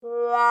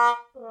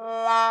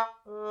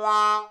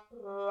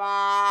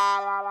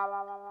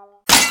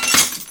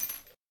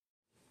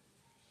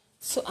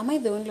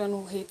the only one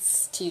who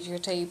hates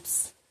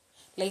stereotypes?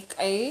 Like,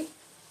 why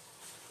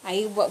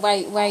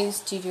are you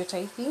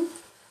stereotyping?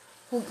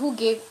 Who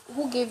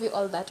gave you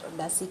all that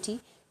audacity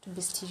to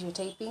be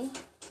stereotyping?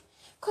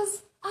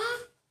 Cause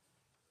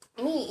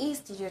me hii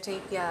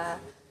stereotype ya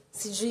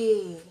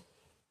sijui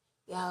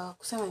ya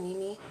kusema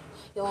nini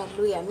ya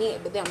Waluya, me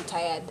but I'm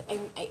tired.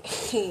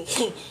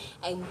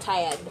 I'm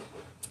tired.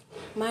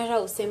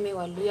 Mara useme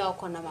Waluya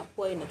wako na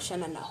mapua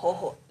inatoshana na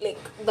hoho. Like,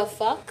 the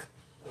fuck?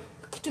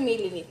 Kitu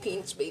mili ni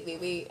pinch, by the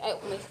way.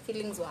 My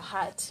feelings were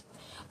hurt.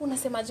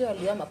 Unasemaje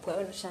Waluya mapua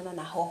inatoshana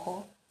na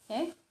hoho?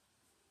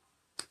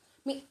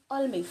 Me,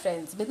 all my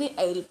friends, but then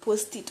I will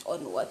post it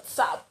on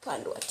WhatsApp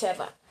and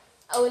whatever.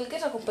 I will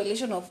get a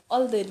compilation of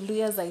all the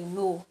Luyas I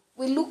know.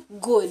 We look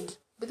good.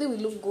 But then we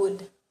look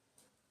good.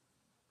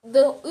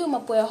 Huyo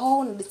mapua ya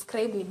hoho na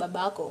describe ni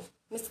babako.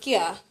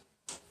 Misikia?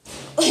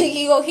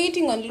 You're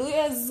hating on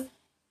Luyas.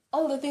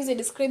 All the things they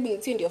describe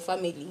it's in your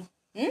family.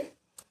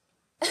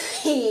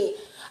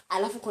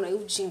 Alafu kuna yu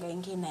ujinga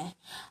ingine.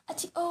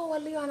 Ati,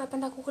 Waluya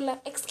wanapenda kukula.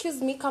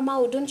 Excuse me,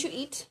 Kamau, don't you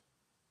eat?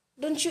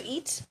 Don't you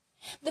eat?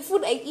 The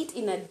food I eat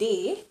in a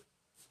day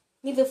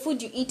ni the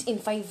food you eat in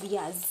 5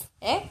 years.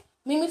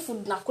 Mimi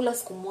food nakula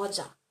siku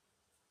moja.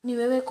 Ni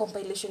wewe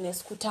compilation ya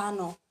siku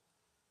 5.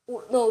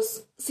 No,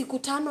 siku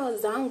 5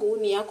 zangu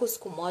ni yako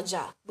siku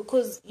moja.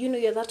 Because, you know,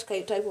 you're that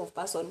type of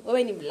person.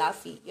 Wewe ni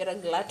mlafi. You're a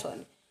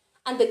glutton.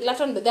 And the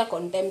glutton, but they are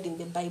condemned in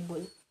the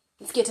Bible.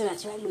 Nisikie tena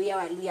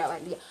Waluya.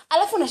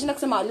 Alafu nashinda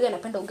kusema Waluya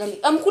anapenda ugali.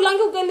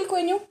 Amkulangi ugali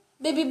kwenyu?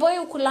 Baby boy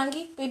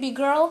ukulangi? Baby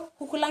girl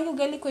ukulangi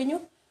ugali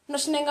kwenyu?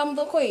 Mnashinda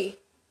mdokoi?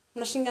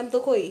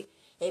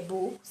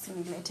 Ebu,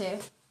 similete.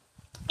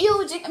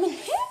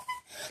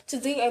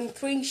 Today I'm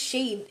throwing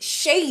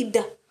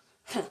shade.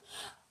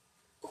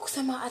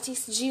 Kusema ati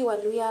sijui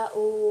Waluya,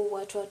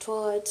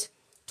 what.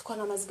 Tuko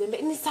na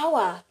mazigombe. Ni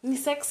sawa, ni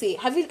sexy.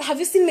 Have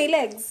you seen my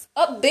legs?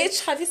 Oh,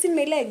 bitch, have you seen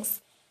my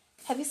legs?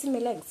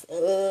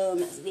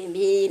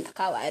 Mazigombe,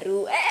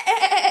 nakawaru.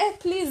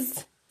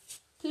 Please.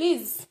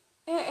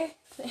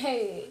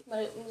 Hey,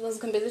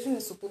 mazigombe zetu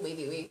ni supu, by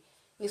the way.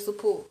 Ni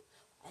supu.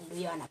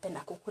 Waluya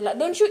wanapenda kukula.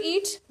 Don't you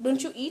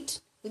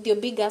eat with your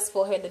big ass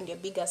forehead and your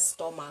big ass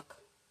stomach?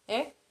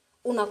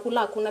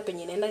 Unakula hakuna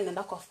penye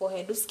inaenda kwa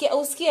forehead.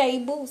 Usikie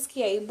aibu.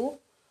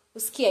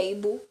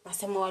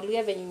 Nasema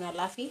Waluya venye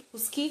unalafi.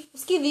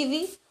 Usikie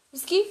vivi.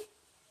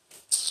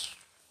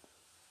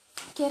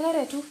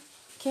 Kerere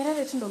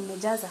tu ndo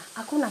mmejaza.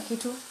 Hakuna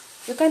kitu.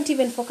 You can't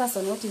even focus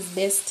on what is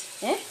best.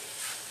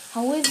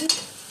 Hauwezi.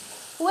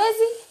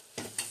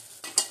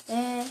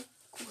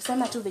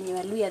 Kusema tu venye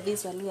Waluya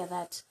this, Waluya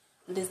that.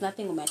 There's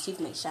nothing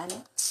umeachieve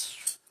maishani.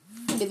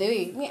 By the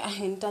way, me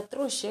I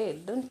throw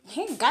shade.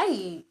 Hey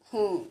guy.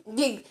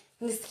 Big.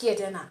 Nisikie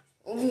tena.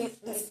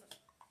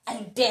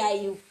 I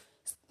dare you.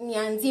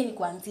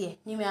 Nikuanzie.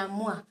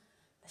 Nimeamua.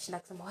 Nashinda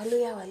kusema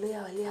Waluya.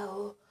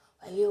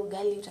 Waluya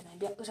ugali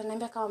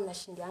utaniambia kama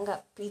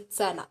mnashindianga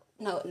pizza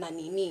na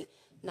nini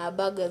na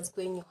burgers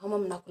kwenyu. Ama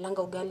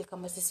mnakulanga ugali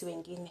kama sisi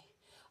wengine.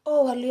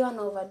 Waluya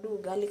wana overdo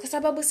ugali. Kwa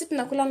sababu sisi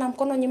tunakula na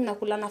mkono, nyinyi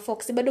mnakula na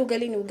fork. Bado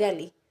ugali ni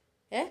ugali.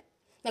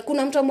 Na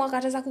kuna mtu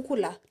amwakataza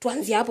kukula.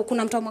 Tuanzie hapo,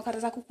 kuna mtu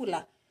amwakataza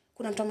kukula.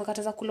 Kuna mtu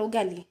amwakataza kula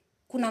ugali.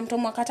 Kuna mtu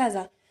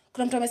amwakataza.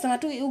 Kuna mtu amesema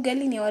tu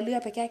ugali ni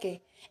Waluya peke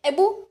yake.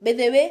 Ebu, by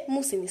the way,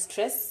 musini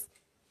stress.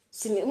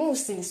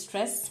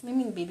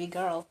 Mimi ni baby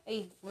girl.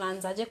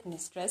 Unaanzaje kuni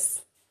stress?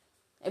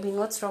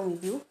 What's wrong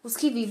with you?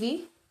 Uski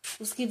vivi.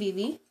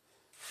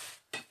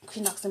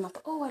 Kuna kusema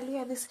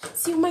Waluya this.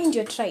 So you mind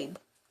your tribe.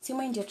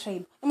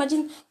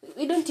 Imagine,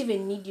 we don't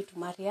even need you to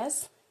marry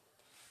us.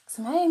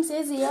 Sema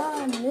msezi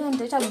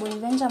nitaita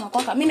Bonivenja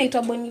makwaka. Mimi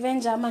naitwa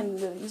Bonivenja ama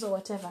hizo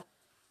whatever.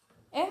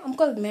 I'm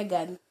called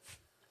Megan.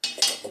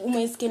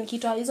 Umesikia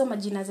nikitoa hizo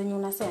majina zenye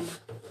unasema?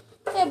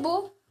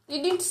 Ebu,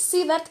 you didn't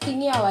see that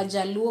thing ya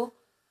Wajaluo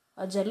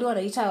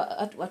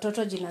wanaita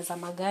watoto jina za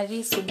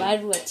magari,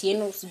 Subaru,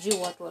 Atieno, sijui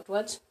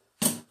what.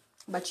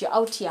 But you're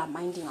out here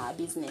minding our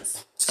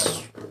business.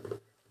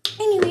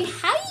 Anyway,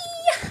 hi.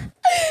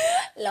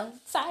 Long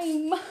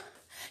time.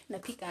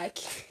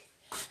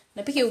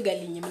 Napika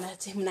ugali nye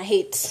mna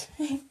hate.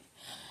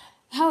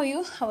 How are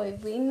you? How have you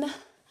been?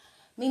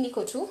 Mimi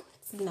niko tu.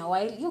 It's been a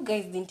while. You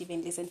guys didn't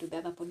even listen to the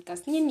other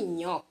podcast. Nyinyi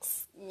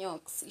nyocks.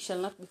 You shall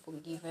not be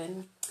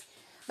forgiven.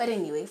 But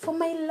anyway, for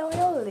my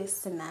loyal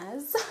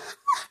listeners,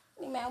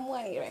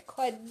 nimeamua ni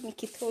record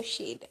nikithrow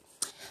shade.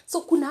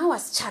 So kuna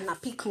wasichana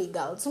pick me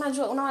girls.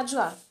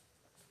 Unawajua?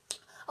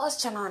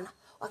 Wasichana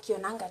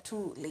wakionanga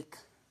tu like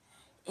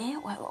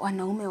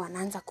wanaume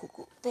wanaanza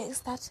kuku. They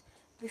start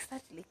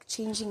like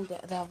changing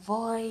their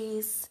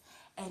voice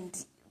and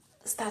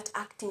start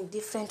acting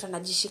different,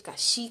 wanajishika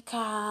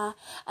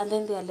and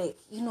then they're like,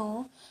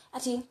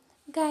 ati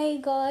guy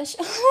gosh,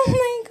 oh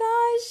my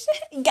gosh,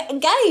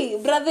 guy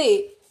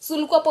brother, so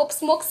ulikuwa pop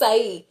smoke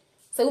sahi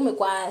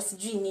umekuwa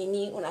sijui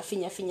nini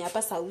unafinya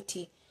hapa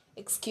sauti,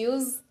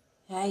 excuse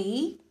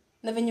hai,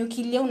 na venye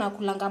ukilia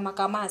unakulanga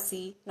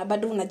makamasi na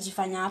bado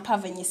unajifanya hapa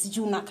venye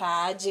sijui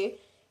unakaaje.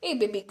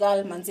 Baby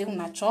girl manze,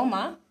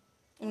 unachoma.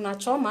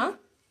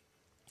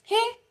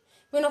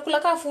 Wewe unakula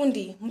kama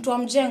fundi, mtu wa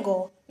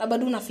mjengo, na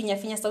bado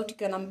unafinya sauti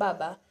kwa na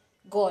mbaba.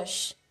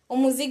 Gosh.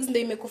 Muziki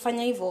ndio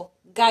imekufanya hivyo.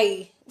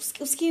 Guy,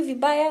 usikii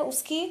vibaya,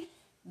 usikii?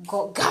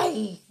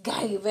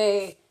 Guy,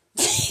 we.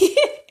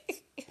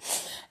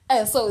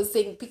 So I was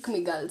saying, pick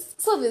me girls.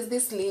 So there's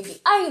this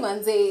lady.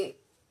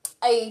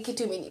 I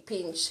kitu mini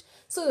pinch.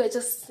 So we were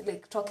just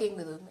like talking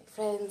with my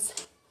friends.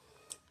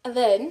 And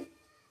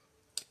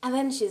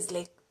then she's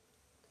like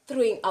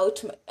throwing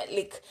out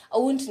like, I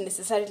won't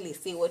necessarily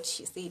say what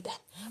she said,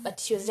 but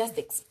she was just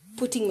like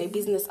putting my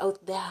business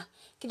out there.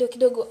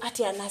 Kidogo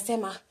ati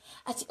anasema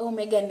ati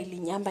Omega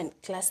nilinyamba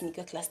class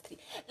nikiwa class 3.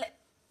 Like,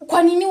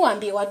 kwa nini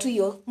uambie watu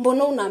hiyo?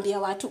 Mbona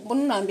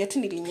unaambia tu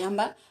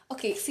nilinyamba?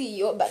 Okay, see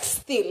hiyo, but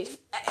still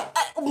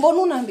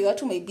mbona unaambia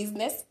watu my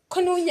business?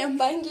 Kwani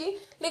unyambangi?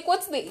 Like,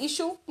 what's the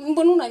issue?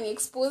 Mbona unani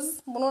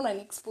expose?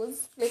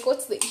 Like,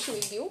 what's the issue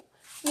with you?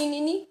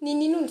 Ni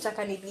nini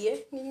unataka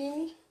nilie? Ni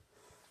nini?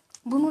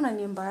 Mbona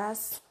unani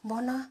embarrass?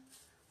 Mbona?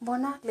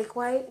 Like,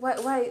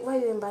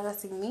 why you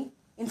embarrassing me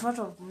in front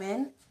of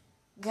men?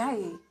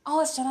 Guy,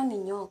 wasichana ni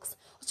nyoks.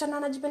 Wasichana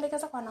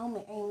wanajipendekeza kwa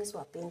wanaume. Mimi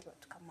siwapendi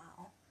watu kama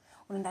hao.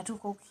 Unaenda tu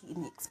kwa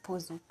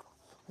expose huko.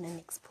 Unani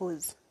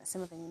expose.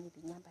 Nasema venye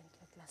nilinyamba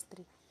nikiwa class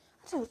 3.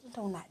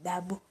 Hata una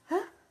adabu.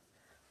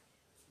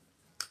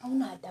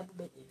 Hauna adabu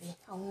baby.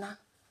 Hauna.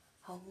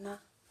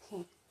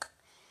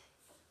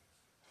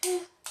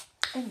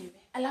 Anyway,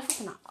 alafu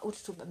kuna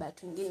utu baba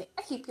twingine.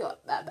 Akiwa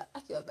baba.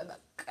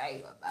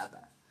 Kai wa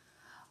baba.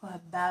 Wa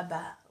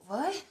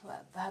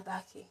baba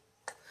aki.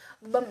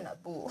 Baba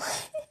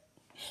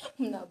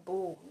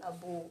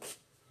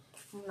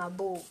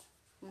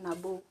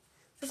mnabo.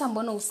 Sasa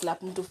mbona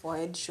uslap mtu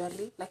forehead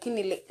surely?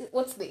 Lakini like,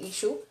 what's the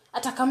issue?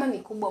 Hata kama ni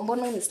kubwa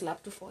mbona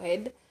unislap tu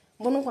forehead?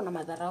 Mbona uko na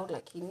madharau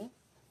lakini?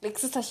 Like,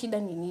 sasa shida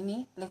ni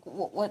nini? Like,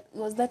 what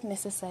was that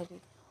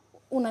necessary?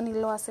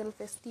 Unaniloa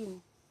self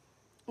esteem.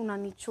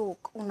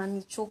 Unanichoke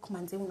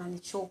manze,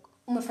 unanichoke.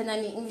 Umefanya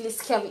ni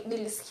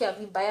nilisikia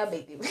vibaya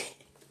by the way.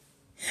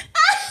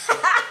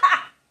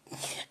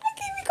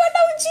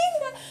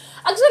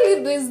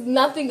 Actually, there's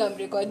nothing I'm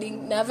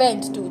recording. Never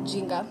end to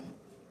ujinga.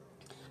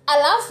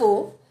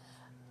 Alafu,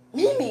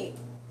 mimi,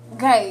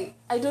 guy,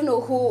 I don't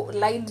know who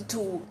lied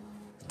to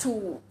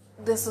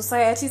the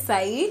society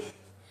side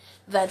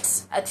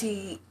that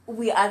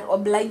we are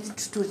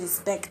obliged to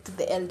respect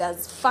the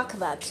elders. Fuck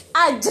that.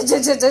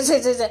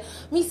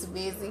 Miss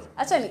Busy.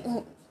 Actually,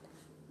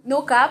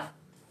 no cap.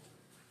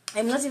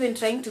 I'm not even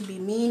trying to be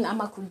mean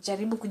ama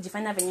kujaribu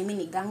kujifanya venye mimi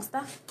ni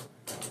gangster.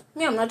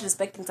 Me, I'm not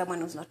respecting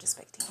someone who's not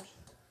respecting me.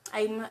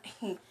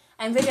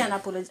 I'm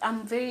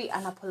very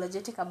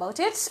unapologetic about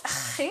it.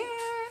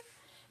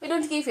 We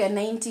don't care if you're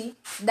 90.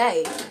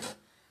 Die.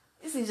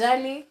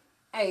 Isijali.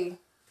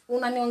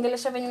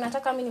 Unaniongelesha venye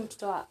unataka mimi ni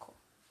mtoto wako.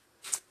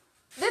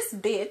 This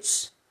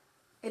bitch,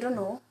 I don't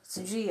know,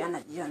 sijui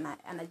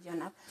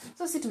anajiona.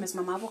 So si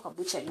tumesimama hapo kwa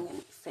butcher na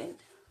friend.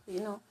 You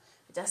know,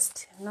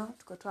 just,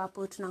 tuko tu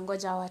hapo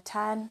tunangoja our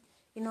turn,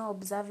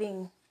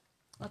 observing.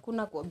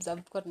 Hakuna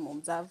kuobserve, tulikuwa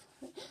tumeobserve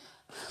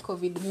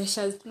COVID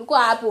measures. Tulikuwa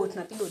hapo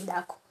tunapiga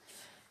udako.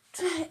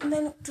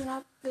 Then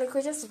like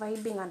we're just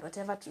vibing and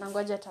whatever,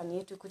 tunangoja turn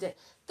yetu kuja.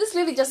 This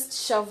lady just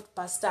shoved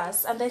past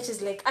us and then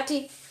she's like,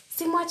 ati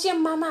simwachie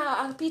mama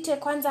apite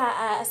kwanza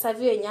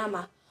asaviwe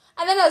nyama.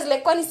 And then I was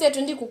like, kwani si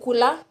atuendi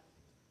kukula?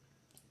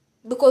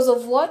 Because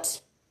of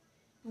what?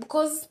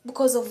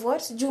 Because of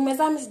what? Juu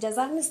umezaa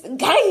sijazaa.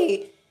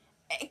 Guy,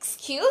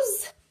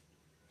 excuse?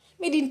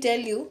 Me didn't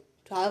tell you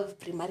to have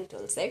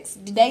premarital sex.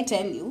 Did I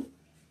tell you?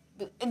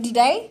 Did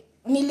I?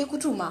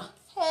 Nilikutuma.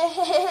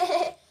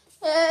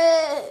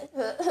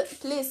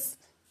 Please.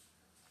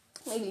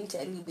 I didn't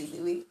tell you, by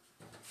the way.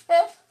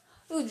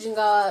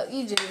 Ujinga,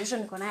 hii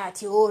generation iko nayo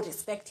ati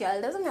respect your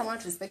elders. I'm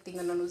not respecting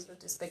anyone who's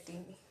not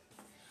respecting me.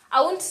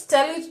 I won't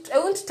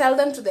tell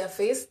them to their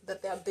face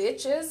that they are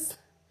bitches,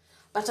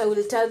 but I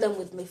will tell them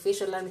with my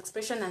facial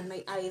expression and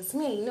my eyes.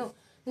 Me,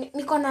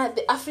 niko na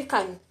the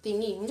African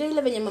thingy. Ndio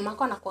ile venye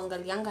mamako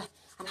anakuangalianga,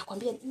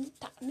 anakuambia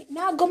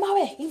na goma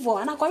we hivyo,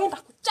 anakuambia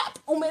nitakuchapa,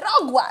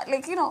 umerogwa,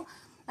 like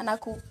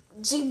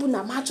anakujibu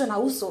na macho na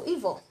uso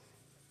hivyo.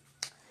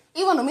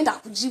 Hivyo ndo mimi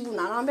nitakujibu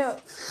na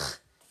anaambia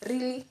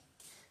really.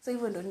 So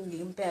hivyo ndo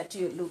nilimpea tu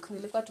look.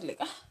 Nilikuwa tu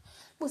like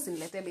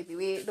usiniletee by the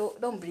way,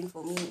 don't bring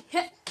for me.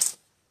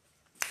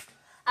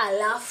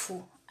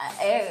 Alafu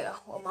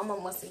mama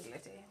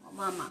mwasinglete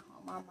mama.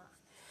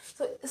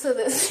 So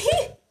this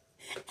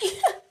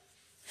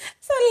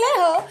so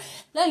leo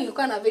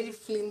nilikuwa na very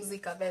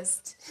flimsy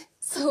vest.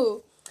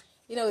 So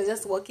I was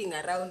just walking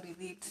around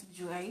with it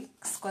joy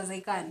because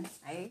I can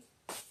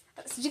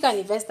sijika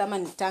ni vest ama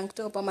ni tank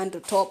top ama ndo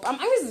top. I'm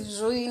always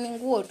joining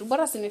nguo tu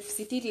bora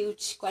simefisitiri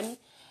uchi kwani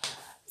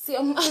see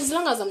as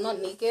long as I'm not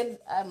naked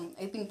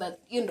I think that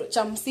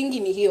cha msingi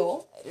ni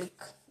hiyo,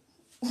 like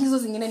hizo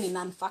zingine ni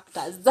non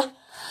factors.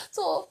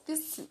 So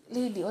this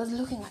lady was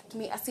looking at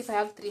me as if I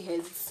have 3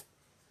 heads.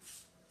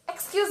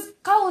 Excuse,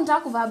 kama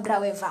unataka kuvaa bra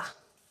weva.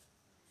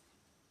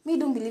 Me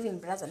don't believe in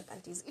bras and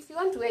panties. If you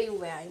want to wear, you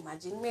wear.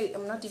 Imagine me,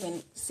 I'm not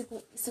even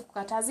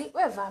sikukatazi.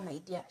 Weva my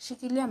dear,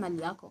 shikilia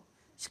mali yako.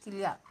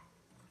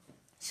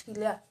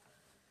 shikilia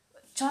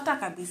chota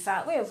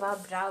kabisa, wear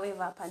bra,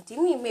 wear panty.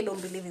 Me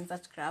don't believe in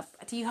such crap.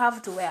 You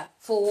have to wear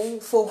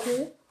for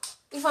who?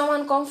 If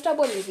I'm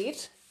uncomfortable with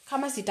it,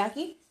 kama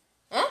sitaki,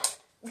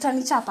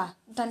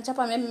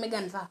 utanichapa mimi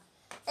Megan va.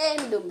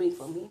 Don't bring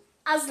for me.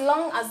 As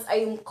long as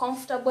I'm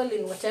comfortable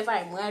in whatever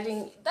I'm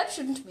wearing, that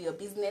shouldn't be your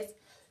business.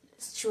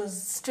 She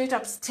was straight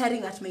up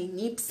staring at my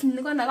nips.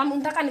 Nilikuwa na kama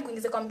unataka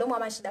nikuingize kwa mdomo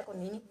ama shida yako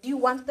nini? Do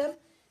you want them?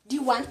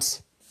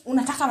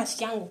 Unataka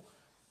matiti yangu?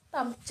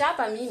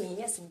 Tamchapa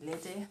mimi, yes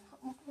nilete.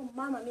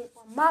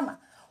 Mama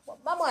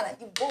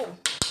anajibu.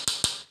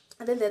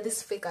 And then there are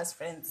these fake as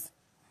friends.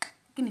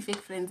 Lakini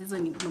fake friends hizo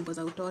ni mambo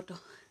za utoto.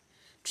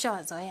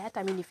 Tushawazoea,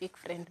 hata mimi ni fake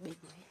friend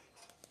baby.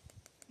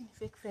 Ni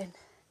fake friend.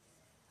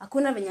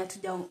 Hakuna venye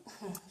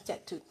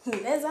chatu.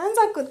 Unaweza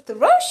anza ku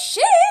throw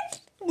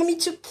shit.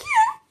 Mnichukia.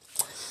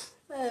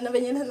 Na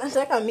venye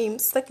nataka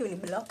memes, sitaki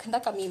uniblock,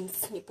 nataka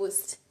memes ni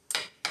post.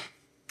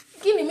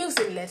 Lakini mimi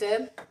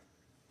usinilete.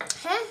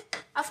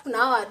 Afu kuna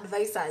hao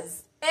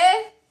advisors.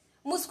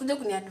 Msikuje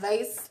kuni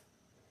advice.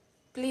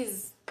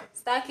 Please,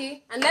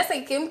 staki. Unless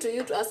I came to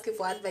you to ask you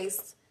for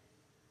advice.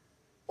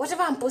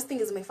 Whatever I'm posting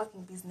is my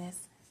fucking business.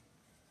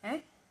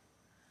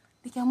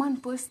 Nikiamua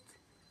post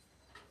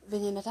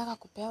venye nataka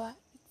kupewa,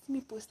 it's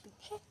me posting.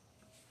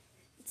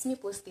 It's me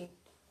posting.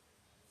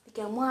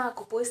 Nikiamua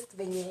kupost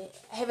venye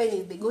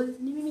heaven is the goal,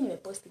 ni mimi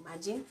nimepost,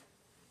 imagine.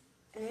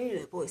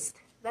 Nimepost.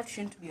 That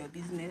shouldn't be your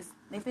business.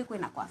 Na ife kwa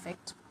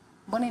inakuaffect.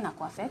 Mbona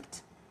inakuaffect?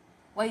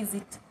 Why is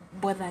it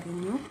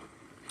bothering you?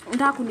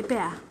 Unataka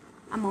kunipea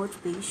ama what's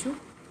the issue?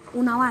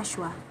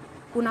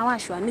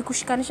 Unawashwa ni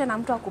kushikanisha na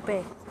mtu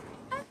akupee.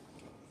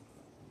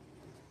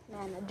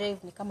 Na drive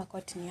ni kama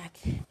cotton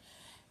yake.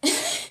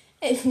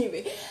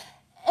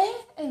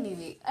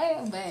 Anyway,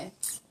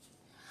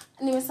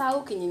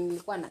 nimesahau kenye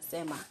nilikuwa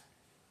nasema.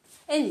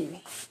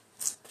 Anyway,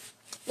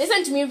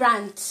 listen to me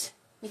rant.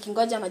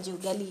 Nikingoja maji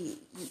ugali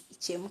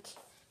ichemke.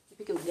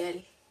 Nipike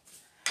ugali.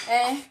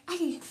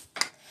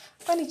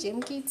 Funny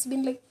chemke, it's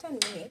been like 10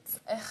 minutes.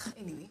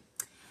 Anyway.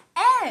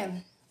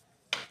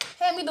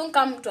 Hey, me don't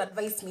come to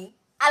advise me.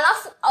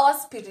 Alafu our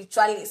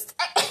spiritualist.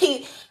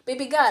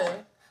 Baby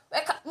girl,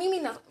 mimi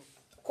na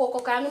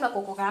kuokoka yangu na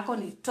kuokoka yako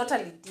ni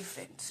totally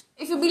different.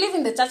 If you believe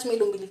in the church, me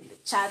don't believe in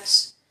the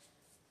church.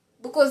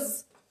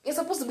 Because you're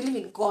supposed to believe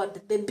in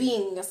God, the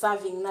being you're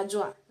serving,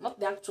 najua, not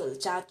the actual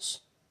church.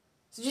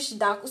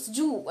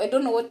 I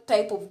don't know what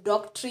type of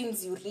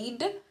doctrines you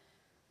read,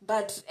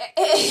 but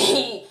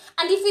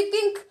and if you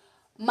think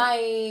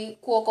my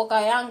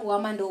kuokoka yangu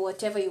ama ndo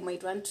whatever you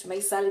might want,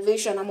 my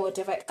salvation ama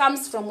whatever, it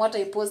comes from what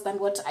I post and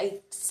what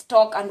I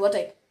talk and what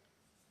I...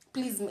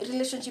 Please,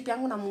 relationship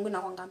yangu na Mungu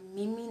inakuanga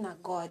mimi na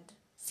God.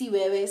 Si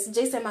wewe,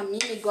 sijaisema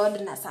mimi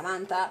God na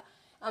Samantha,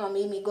 ama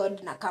mimi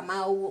God na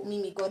Kamau,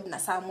 mimi God na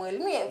Samuel.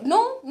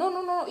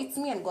 No, it's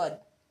me and God.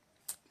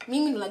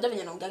 Mimi ndo najua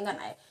venye naongeanga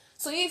naye.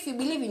 So if you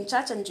believe in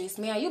church and Joyce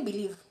Meyer, you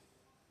believe.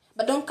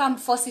 But don't come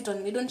force it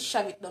on me, don't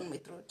shove it down my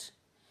throat.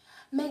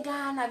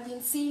 Megan, I've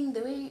been seeing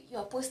the way you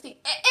are posting.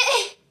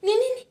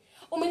 Nini?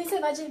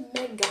 Umenisemaje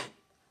Megan?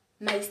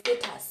 My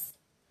status.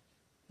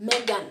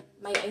 Megan,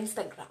 my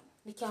Instagram.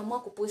 Nikiamua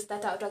kupost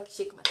hata watu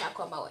wakishake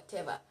matako ama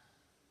whatever.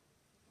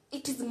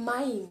 It is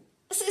mine.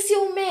 Si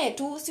ume.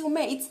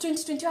 It's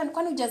 2021.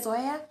 Kwani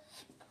hujazoea?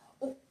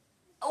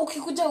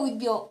 Ukikuja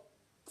with your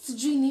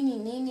sijui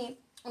nini.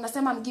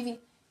 Unasema I'm giving.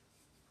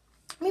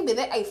 Maybe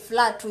that I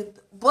flirt with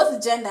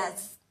both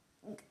genders.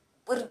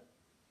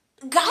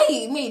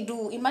 Guy may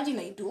do. Imagine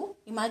I do.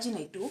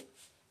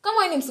 Kama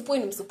wewe ni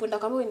msupu,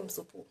 kama wewe ni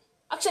msupu.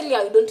 Actually,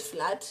 I don't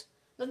flirt.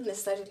 Not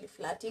necessarily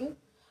flirting.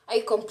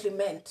 I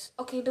compliment.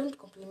 Okay, don't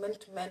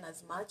compliment men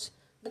as much.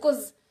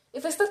 Because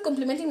if I start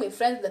complimenting my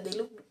friends that they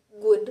look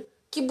good,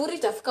 kiburi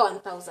itafika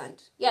 1000.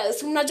 Yeah,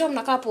 so mnajua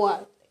mnakaa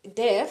poa.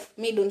 Deaf,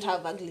 me don't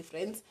have ugly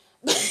friends.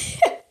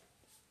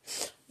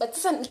 But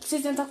sasa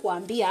sisianza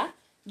kuambia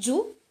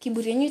juu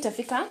kiburi yenyu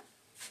itafika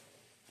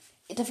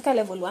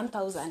level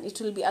 1000.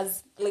 It will be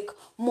as like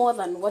more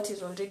than what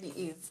it already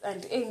is,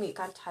 and Amy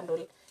can't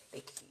handle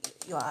like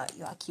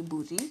your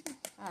kiburi.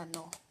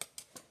 No,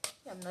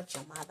 I'm not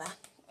your mother.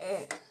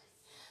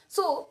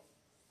 So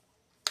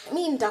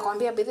me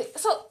nitakwambia baby.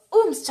 So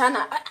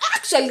msichana,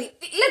 actually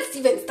let's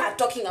even start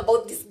talking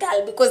about this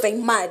girl because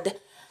I'm mad.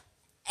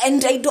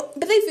 And I don't,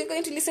 but if you're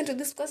going to listen to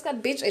this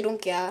podcast, bitch, I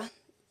don't care.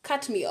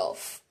 Cut me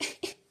off.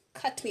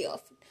 Cut me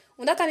off.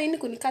 Unataka nini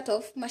kuni cut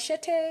off?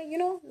 Machete,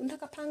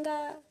 unataka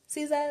panga,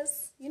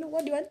 scissors,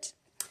 what do you want?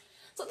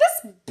 So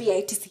this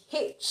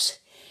BITCH,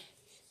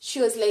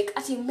 she was like,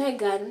 Ati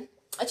Megan,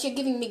 you're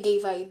giving me gay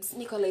vibes.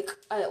 Nico like,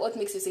 what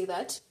makes you say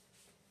that?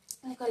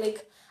 Nico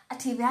like,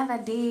 Ati the other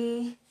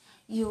day,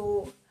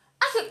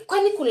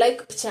 kwani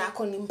kulike picha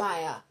yako ni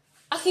mbaya?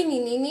 Aki ni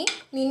nini?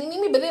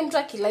 Mi bebe mtu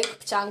akilike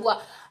picha yangu.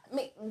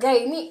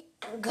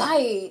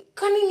 Guy,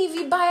 kwani ni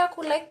vibaya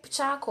kulike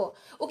picha yako?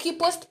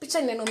 Ukipost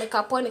picha neno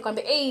makeup on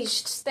nikwambia, "Hey,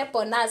 step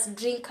on us,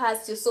 drink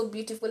us, you're so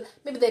beautiful."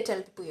 Maybe they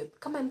tell people,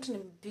 kama mtu ni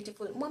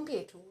beautiful,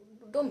 mwambie tu,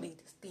 don't be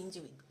stingy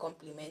with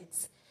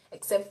compliments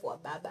except for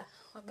baba.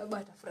 Baba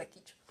atafura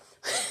kichwa.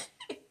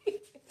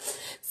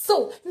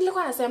 So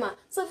nilikuwa nasema,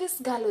 so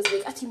this girl was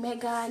like ati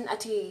Megan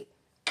ati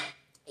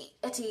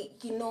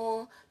you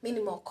know mimi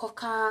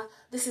nimeokoka,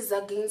 this is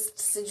against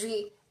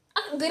sijui.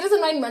 The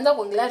reason why nimeanza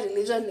kuongelea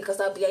religion ni kwa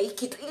sababu ya hii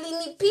kitu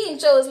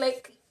ilinipinch. I was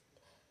like,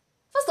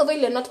 first of all,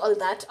 you're not all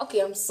that.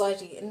 Okay, I'm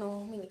sorry.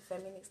 No, many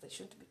feminists, they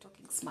shouldn't be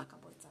talking smack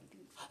about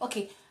something.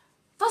 Okay,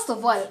 first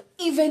of all,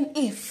 even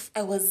if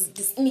I was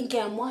this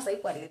ningeamua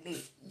kwa lele,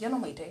 you're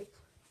not my type.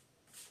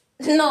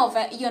 No,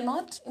 you're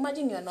not.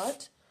 Imagine you're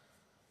not.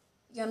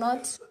 You're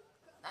not.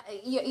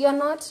 You're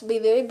not. By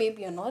the way, babe,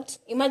 you're not.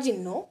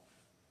 Imagine, no.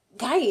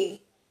 Guy,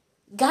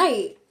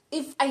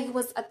 if I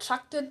was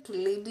attracted to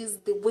ladies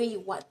the way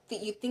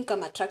you think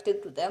I'm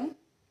attracted to them,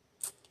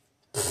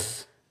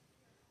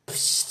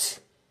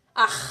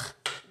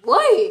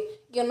 boy,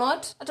 you're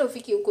not. Ata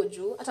ufiki uko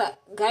juu. Ata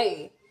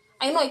guy,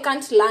 I know I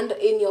can't land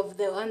any of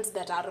the ones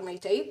that are my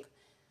type,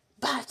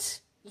 but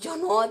you're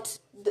not.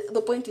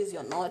 The point is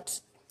you're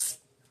not.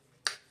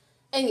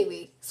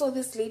 Anyway, so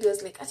this lady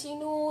was like, you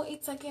know,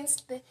 it's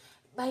against the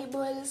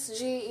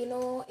Bibles, you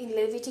know, in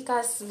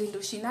Leviticus,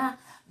 Vindoshina,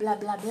 blah,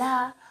 blah,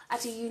 blah.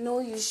 You know,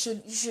 you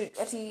should,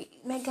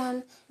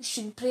 Megan, you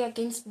should pray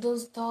against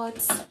those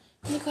thoughts.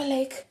 Nico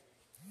like,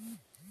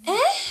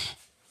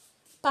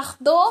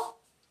 Pardon?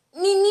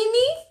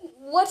 Nini?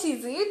 What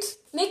is it?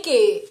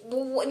 Neke,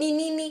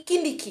 nini,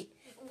 kindiki.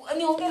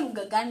 Nionge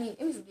lugha gani?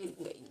 Mimi sijui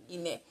lugha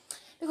nyingine.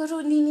 Niko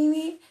tu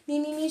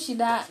nini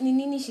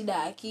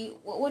shida aki?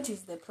 What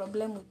is the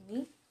problem with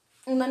me?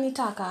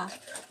 Unanitaka?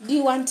 Do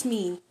you want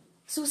me?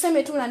 Si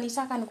useme tu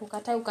unanitaka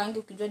nikukatae ukaange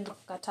ukijua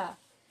nikukataa.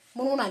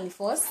 Mbona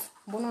unaniforce?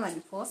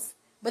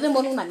 But then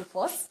mbona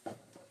unaniforce?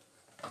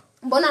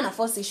 Mbona na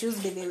force issues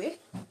by the way?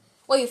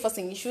 Why are you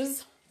forcing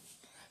issues?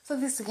 So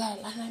this girl,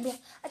 ananiambia,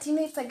 you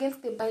know it's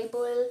against the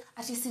Bible.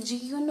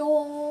 You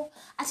know,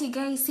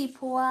 guys, see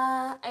poor.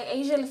 I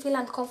usually feel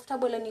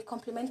uncomfortable when you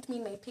compliment me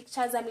in my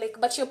pictures. I'm like,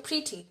 but you're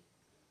pretty,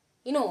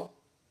 you know.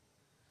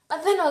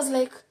 But then I was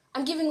like,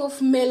 I'm giving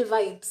off male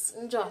vibes,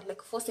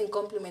 like forcing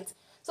compliments.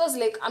 So I was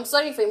like, I'm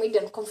sorry if I made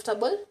you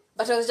uncomfortable,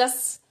 but I was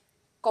just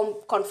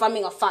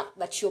confirming a fact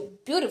that you're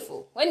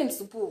beautiful. When in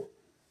supu.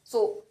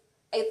 So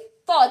I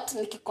thought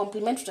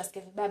nikicompliment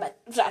utasikia vibaya,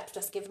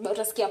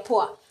 utasikia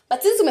poa.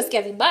 But since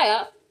umesikia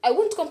vibaya, I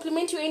won't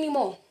compliment you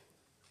anymore.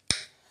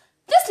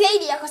 This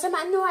lady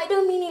akasema, no, I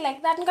don't mean it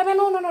like that. Nikamwambia,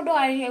 no, don't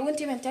worry. I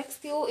won't even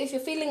text you. If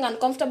you're feeling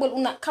uncomfortable,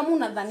 kama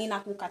unadhani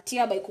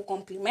nakukatia by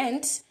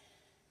kucompliment,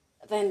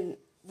 then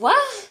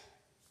what?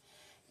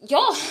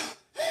 Yo.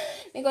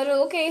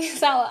 Niko okay,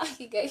 sawa.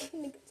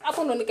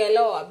 Hapo ndo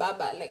nikaelewa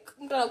baba, like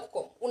mtu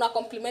una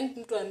compliment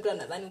mtu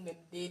anadhani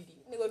umemdedi.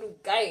 Niko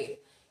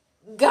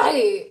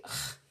guy.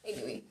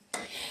 Anyway.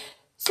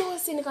 So,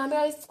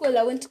 nikamwambia school,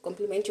 I went to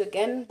compliment you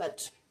again,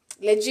 but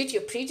legit,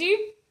 you're pretty.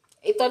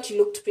 I thought you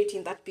looked pretty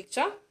in that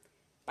picture.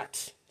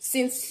 But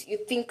since you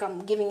think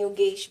I'm giving you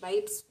gayish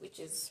vibes, which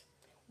is...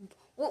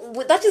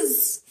 that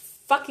is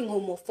fucking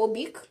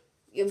homophobic.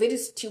 You're very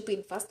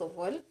stupid, first of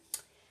all.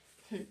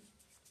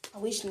 I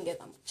wish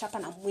chapa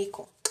na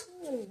mwiko.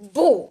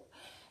 Bo!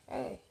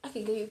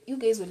 Okay, you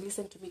guys will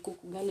listen to me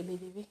cook ugali,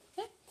 baby.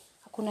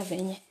 Hakuna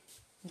venye.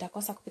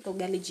 Nitakosa kupika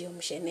ugali jio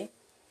mshene.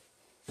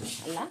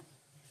 Ala.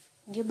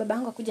 Ndio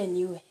babangu akuja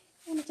niwe.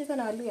 Unacheza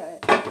na walia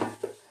wewe.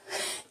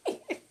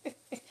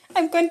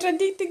 I'm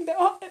contradicting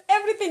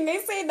everything I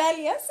said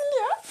earlier.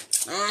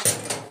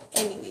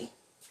 Anyway.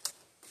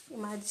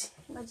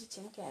 Imagine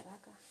chemke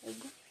haraka.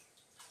 Hebu.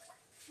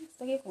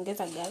 Sitaki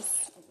kuongeza gas.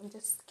 I'm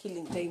just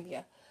killing time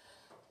here.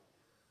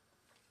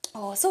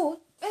 Oh, so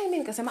I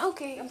mean nikasema,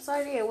 okay, I'm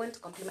sorry, I went to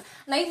compliment.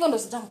 Na hivyo ndo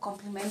sijam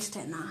compliment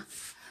tena.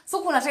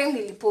 So kuna time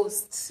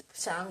nilipost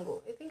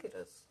chango. I think it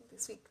was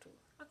this week too.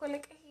 Ako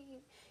like, hey,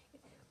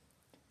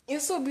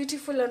 you're so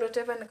beautiful and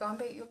whatever.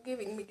 Nikamwambia, you're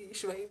giving me gay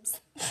vibes.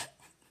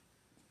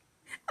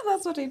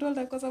 That's what I told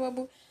her kwa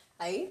sababu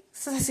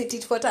sasa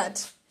tit for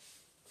tat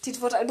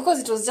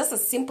because it was just a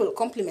simple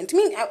compliment. I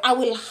mean, I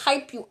will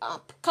hype you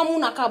up. Kama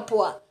unakaa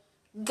poa.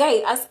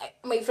 Guy, as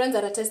my friends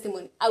are a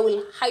testimony, I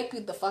will hype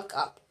you the fuck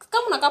up.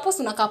 Kama unakaa poa,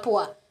 unakaa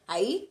poa.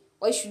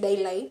 Why should I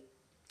lie?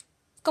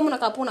 Kama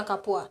unakaa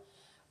poa.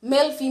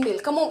 Male, female.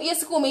 Kama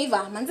siku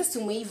umeiva, manze si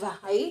umeiva.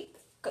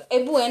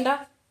 Ebu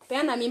enda,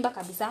 peana mimba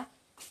kabisa.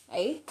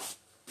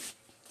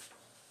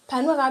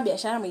 Panua kama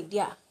biashara my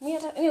dear. Me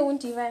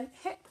won't even.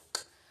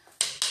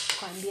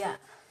 Kwambia,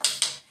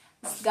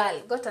 this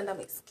girl got under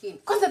my skin.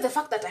 Because of the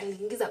fact that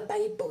aliingiza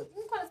Bible.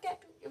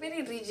 You're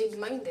very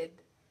rigid-minded.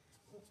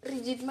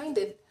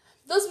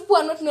 Those people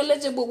are not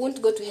knowledgeable,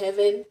 won't go to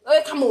heaven.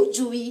 Wewe kama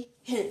ujui.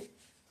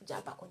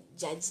 Japa kuni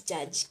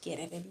judge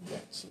kereve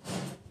biachi.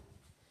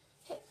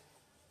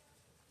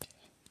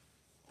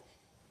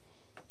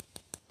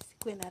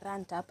 Sikuwe na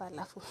rant hapa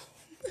alafu.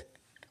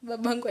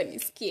 Babangu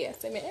anisikia.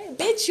 Sema,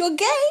 bitch, you're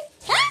gay?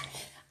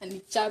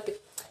 Anichape.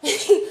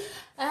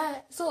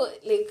 So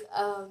like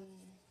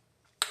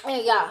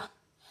yeah,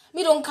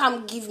 me don't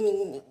come give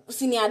me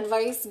senior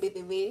advice, by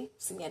the way,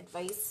 senior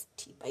advice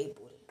to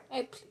Bible.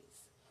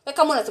 Please.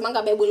 Kama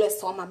unasemanga Bible wewe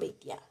soma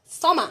baby.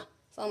 Soma.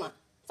 Sawa,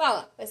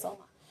 wewe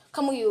soma.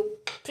 Kama you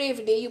pray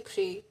every day, you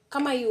pray.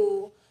 Kama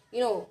you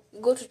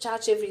go to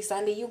church every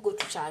Sunday, you go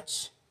to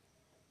church.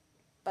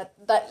 But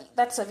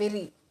that's a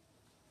very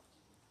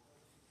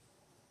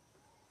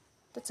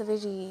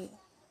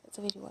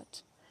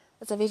what?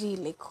 That's a very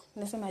like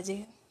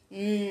nasemaje?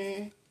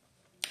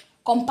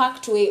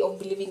 Compact way of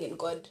believing in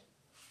God.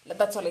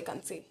 That's all I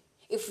can say.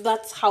 If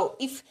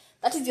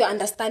that is your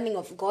understanding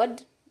of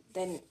God,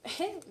 then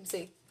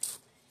say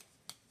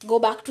go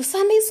back to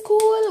Sunday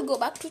school, go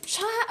back to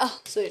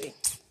church.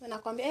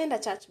 Nakwambia enda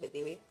church by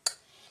the way.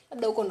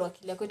 Labda huko ndo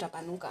akili yako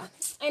itapanuka.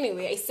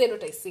 Anyway, I said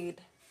what I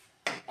said.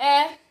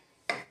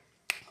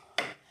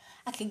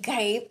 Okay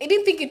guys, I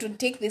didn't think it would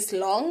take this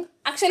long.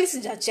 Actually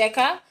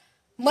sijacheka.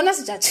 Mbona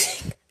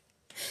sijacheka?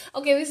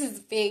 Okay, this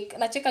is fake.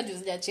 Nacheka juu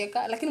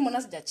sijacheka, lakini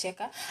mbona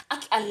sijacheka?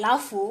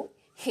 Alafu,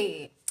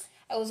 hey,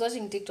 I was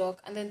watching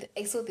TikTok and then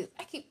I saw this.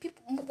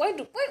 People,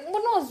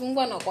 mbona wazungu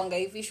wanakuanga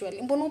hivi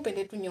visually? Mbona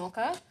upende tu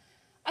nyoka?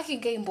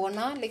 Guy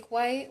mbona? Like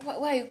why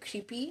are you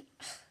creepy?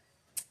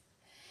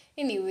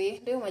 Anyway,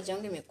 ndio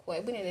majango imekuwa.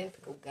 Hebu niende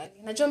nipike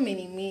ugali. Najua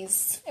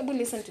miss. Hebu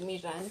listen to me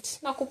rant.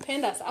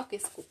 Nakupenda sasa. Okay,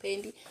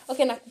 sikupendi.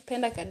 Okay,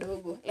 nakupenda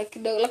kadogo. Like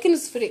kidogo, lakini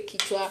usifure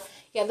kichwa.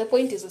 Yeah, the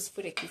point is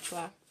usifure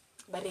kichwa.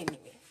 But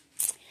anyway.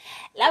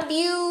 Love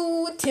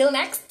you. Till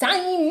next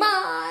time.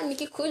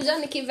 Nikikuja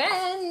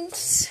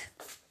nikivent.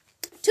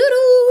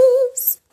 Toodoo.